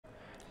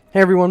Hey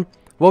everyone,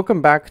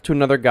 welcome back to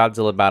another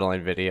Godzilla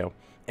Battleline video.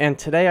 And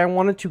today I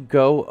wanted to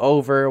go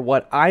over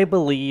what I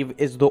believe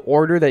is the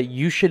order that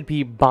you should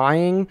be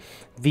buying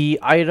the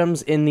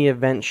items in the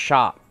event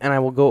shop. And I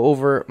will go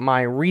over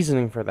my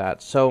reasoning for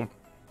that. So,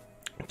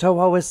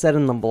 Toho has said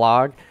in the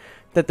blog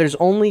that there's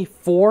only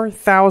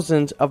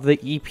 4,000 of the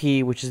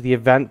EP, which is the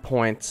event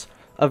points,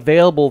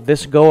 available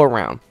this go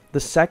around. The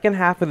second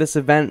half of this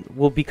event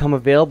will become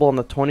available on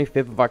the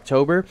 25th of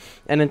October,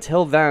 and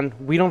until then,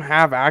 we don't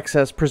have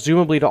access,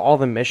 presumably, to all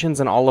the missions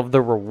and all of the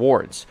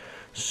rewards.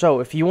 So,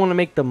 if you want to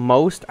make the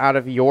most out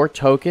of your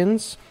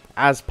tokens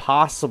as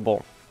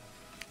possible,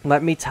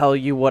 let me tell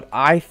you what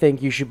I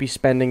think you should be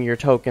spending your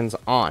tokens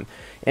on.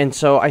 And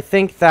so, I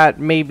think that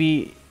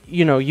maybe,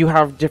 you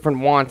have different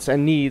wants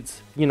and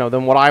needs,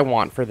 than what I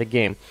want for the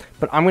game.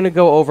 But I'm going to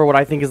go over what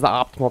I think is the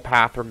optimal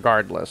path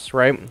regardless,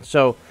 right?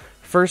 So,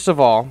 first of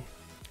all,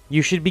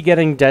 you should be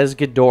getting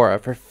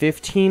Ghidorah for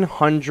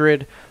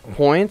 1,500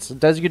 points.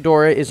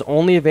 Ghidorah is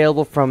only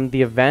available from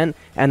the event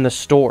and the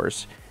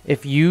stores.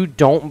 If you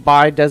don't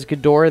buy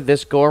Ghidorah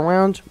this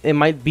go-around, it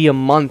might be a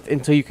month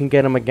until you can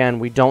get him again.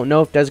 We don't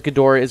know if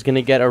Ghidorah is going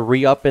to get a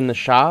re-up in the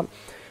shop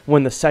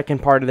when the second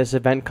part of this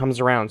event comes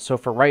around. So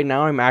for right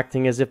now, I'm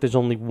acting as if there's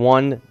only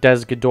one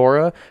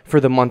Ghidorah for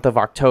the month of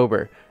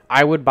October.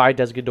 I would buy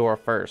Ghidorah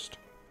first.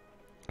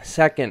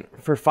 Second,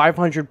 for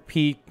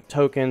 500p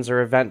tokens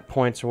or event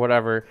points or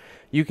whatever,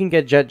 you can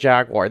get Jet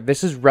Jaguar.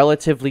 This is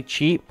relatively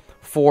cheap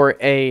for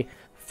a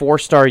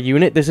 4-star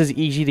unit. This is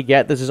easy to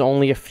get. This is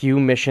only a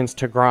few missions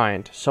to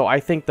grind. So I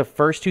think the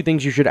first two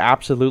things you should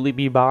absolutely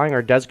be buying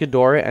are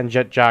Ghidorah and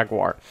Jet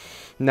Jaguar.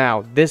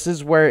 Now, this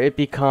is where it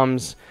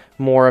becomes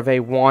more of a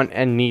want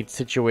and need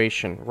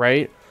situation,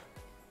 right?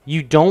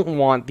 You don't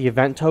want the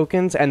event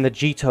tokens and the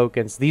G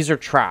tokens. These are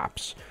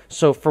traps.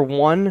 So for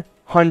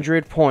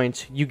 100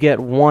 points, you get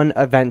one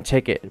event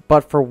ticket.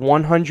 But for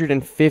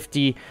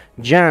 150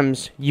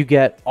 gems, you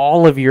get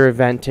all of your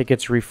event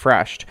tickets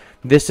refreshed.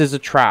 This is a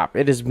trap.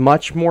 It is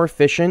much more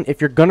efficient. If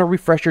you're going to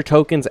refresh your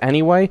tokens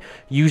anyway,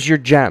 use your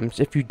gems.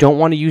 If you don't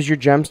want to use your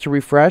gems to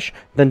refresh,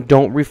 then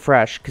don't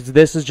refresh, because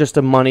this is just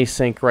a money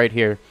sink right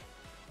here.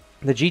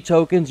 The G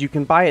tokens, you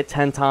can buy it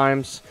 10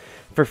 times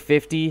for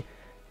 50.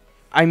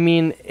 I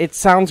mean, it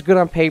sounds good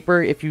on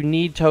paper. If you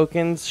need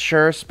tokens,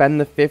 sure,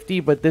 spend the 50,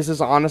 but this is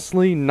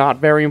honestly not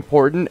very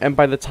important. And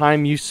by the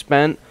time you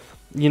spent,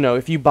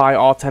 if you buy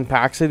all 10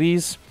 packs of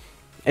these,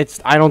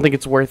 I don't think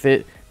it's worth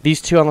it. These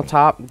two on the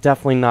top,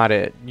 definitely not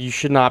it. You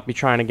should not be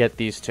trying to get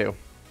these two.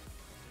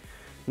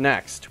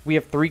 Next, we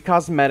have 3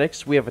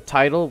 cosmetics. We have a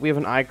title, we have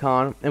an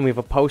icon, and we have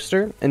a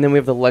poster, and then we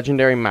have the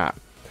legendary map.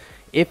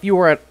 If you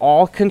are at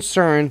all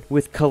concerned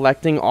with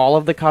collecting all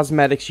of the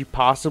cosmetics you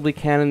possibly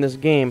can in this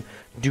game,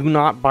 do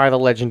not buy the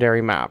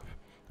legendary map,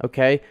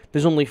 okay?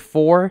 There's only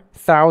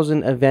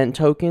 4,000 event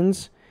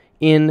tokens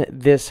in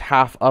this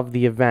half of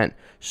the event.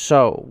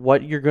 So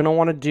what you're going to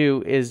want to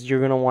do is you're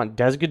going to want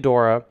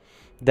Ghidorah,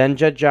 then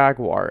Jet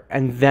Jaguar,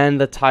 and then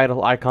the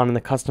title icon and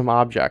the custom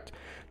object.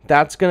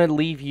 That's going to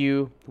leave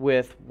you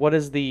with, what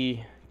is the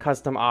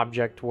custom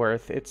object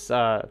worth? It's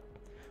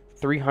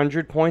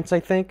 300 points, I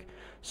think.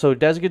 So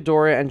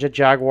Ghidorah and Jet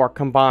Jaguar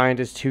combined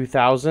is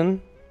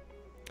 2,000.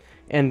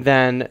 And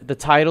then the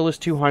title is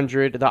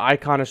 200, the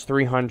icon is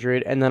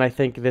 300, and then I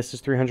think this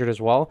is 300 as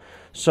well.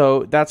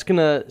 So that's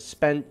gonna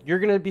you're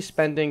gonna be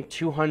spending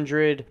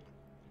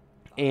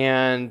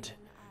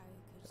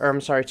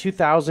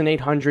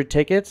 2,800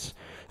 tickets.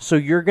 So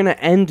you're gonna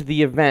end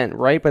the event,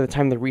 right, by the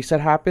time the reset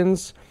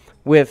happens,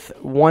 with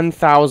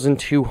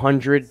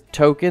 1,200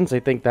 tokens. I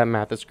think that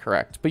math is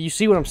correct. But you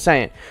see what I'm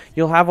saying?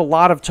 You'll have a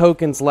lot of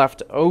tokens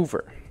left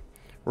over,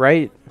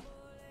 right?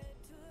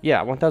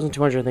 Yeah,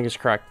 1,200 I think is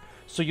correct.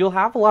 So you'll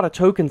have a lot of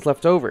tokens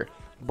left over.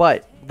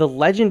 But the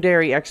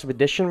legendary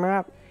expedition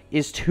map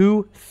is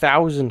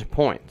 2,000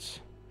 points.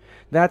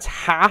 That's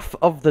half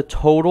of the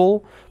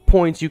total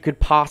points you could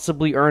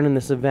possibly earn in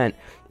this event.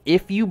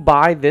 If you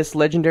buy this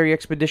legendary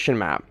expedition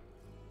map,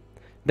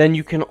 then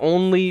you can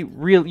only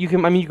you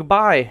can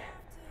buy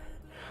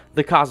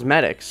the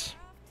cosmetics,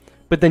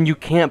 but then you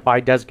can't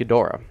buy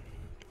Ghidorah.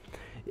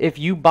 If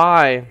you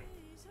can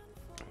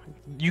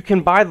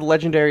buy the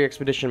legendary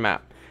expedition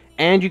map,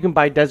 and you can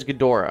buy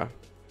Ghidorah,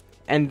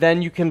 and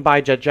then you can buy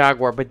Jet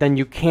Jaguar, but then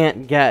you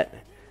can't get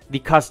the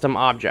custom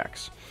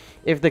objects.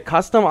 If the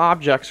custom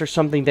objects are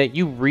something that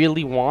you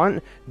really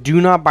want,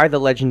 do not buy the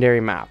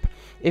legendary map.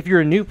 If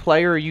you're a new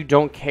player or you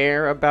don't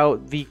care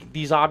about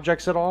these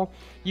objects at all,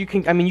 you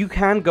can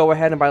go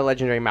ahead and buy the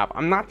legendary map.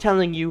 I'm not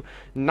telling you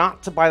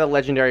not to buy the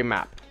legendary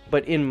map,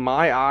 but in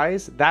my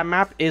eyes, that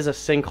map is a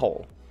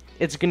sinkhole.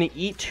 It's going to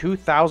eat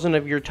 2,000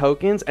 of your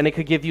tokens, and it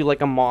could give you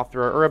like a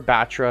Mothra or a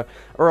Batra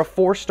or a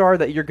 4-star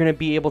that you're going to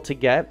be able to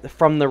get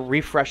from the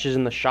refreshes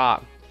in the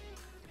shop.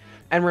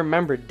 And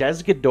remember,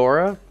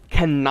 Ghidorah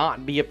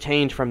cannot be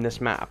obtained from this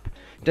map.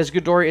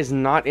 Desghidorah is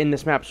not in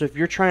this map, so if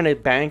you're trying to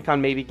bank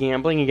on maybe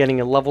gambling and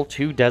getting a level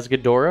 2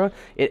 Desghidorah,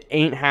 it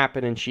ain't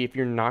happening, Chief.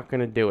 You're not going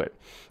to do it.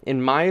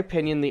 In my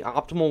opinion, the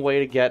optimal way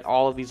to get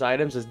all of these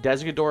items is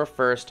Desghidorah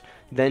first,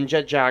 then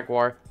Jet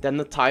Jaguar, then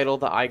the title,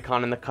 the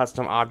icon, and the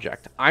custom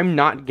object. I'm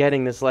not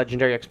getting this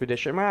Legendary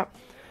Expedition map.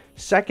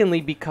 Secondly,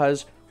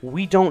 because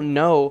we don't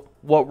know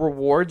what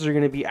rewards are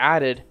going to be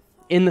added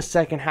in the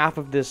second half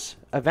of this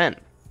event.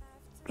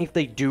 If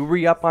they do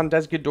re-up on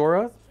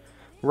Desghidorah,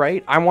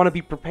 right, I want to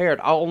be prepared.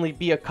 I'll only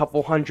be a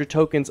couple hundred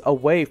tokens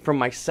away from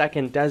my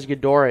second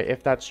Desghidorah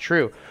if that's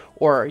true.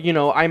 Or, you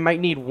know, I might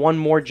need one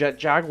more Jet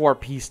Jaguar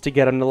piece to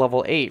get him to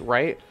level 8,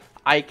 right?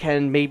 I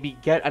can maybe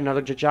get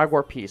another Jet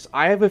Jaguar piece.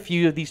 I have a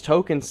few of these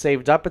tokens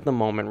saved up at the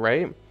moment,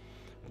 right?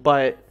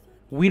 But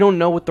we don't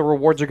know what the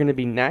rewards are going to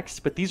be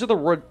next, but these are the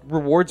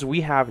rewards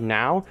we have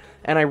now,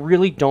 and I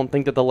really don't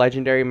think that the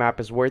legendary map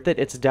is worth it.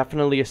 It's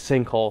definitely a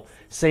sinkhole.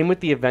 Same with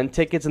the event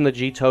tickets and the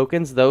G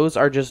tokens. Those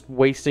are just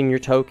wasting your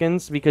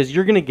tokens, because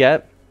you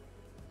get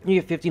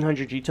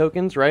 1,500 G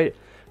tokens, right?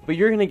 But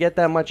you're going to get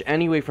that much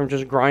anyway from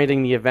just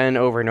grinding the event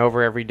over and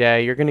over every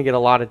day. You're going to get a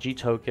lot of G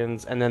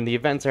tokens, and then the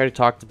events I already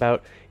talked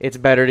about, it's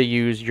better to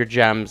use your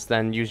gems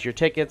than use your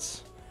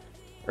tickets,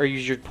 or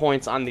use your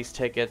points on these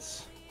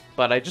tickets.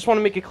 But I just want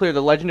to make it clear,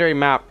 the legendary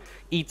map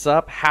eats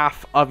up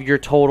half of your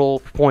total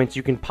points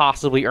you can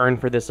possibly earn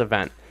for this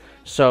event.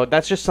 So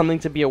that's just something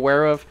to be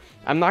aware of.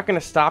 I'm not going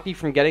to stop you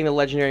from getting the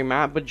legendary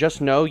map, but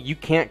just know you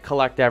can't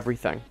collect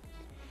everything.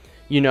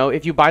 You know,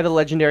 if you buy the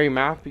legendary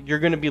map, you're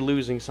going to be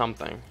losing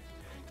something.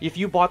 If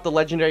you bought the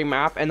legendary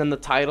map and then the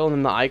title and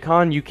then the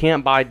icon, you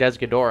can't buy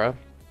Desghidorah.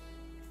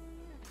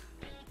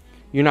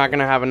 You're not going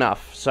to have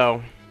enough,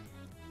 so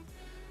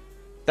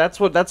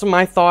that's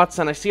my thoughts.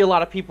 And I see a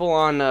lot of people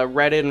on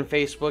Reddit and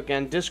Facebook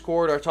and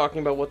Discord are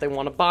talking about what they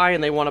want to buy,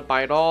 and they want to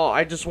buy it all.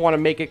 I just want to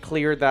make it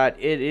clear that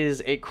it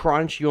is a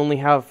crunch. You only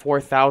have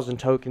 4,000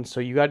 tokens, so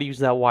you got to use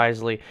that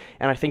wisely.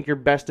 And I think your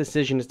best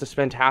decision is to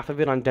spend half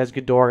of it on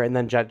Desghidorah and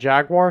then Jet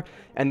Jaguar,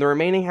 and the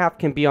remaining half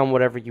can be on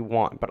whatever you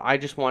want. But I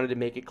just wanted to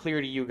make it clear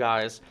to you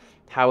guys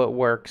how it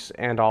works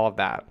and all of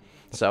that.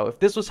 So if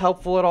this was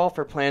helpful at all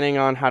for planning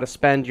on how to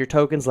spend your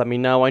tokens, let me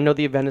know. I know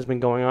the event has been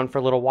going on for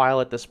a little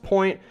while at this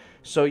point,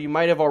 so you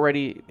might have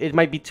already, it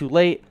might be too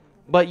late,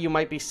 but you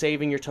might be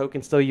saving your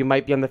tokens still. You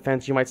might be on the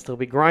fence. You might still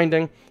be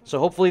grinding. So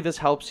hopefully this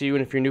helps you,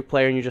 and if you're a new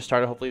player and you just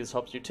started, hopefully this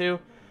helps you too.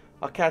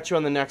 I'll catch you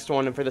on the next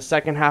one, and for the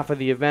second half of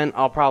the event,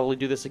 I'll probably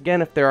do this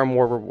again if there are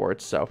more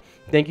rewards. So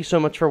thank you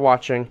so much for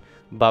watching.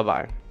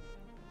 Bye-bye.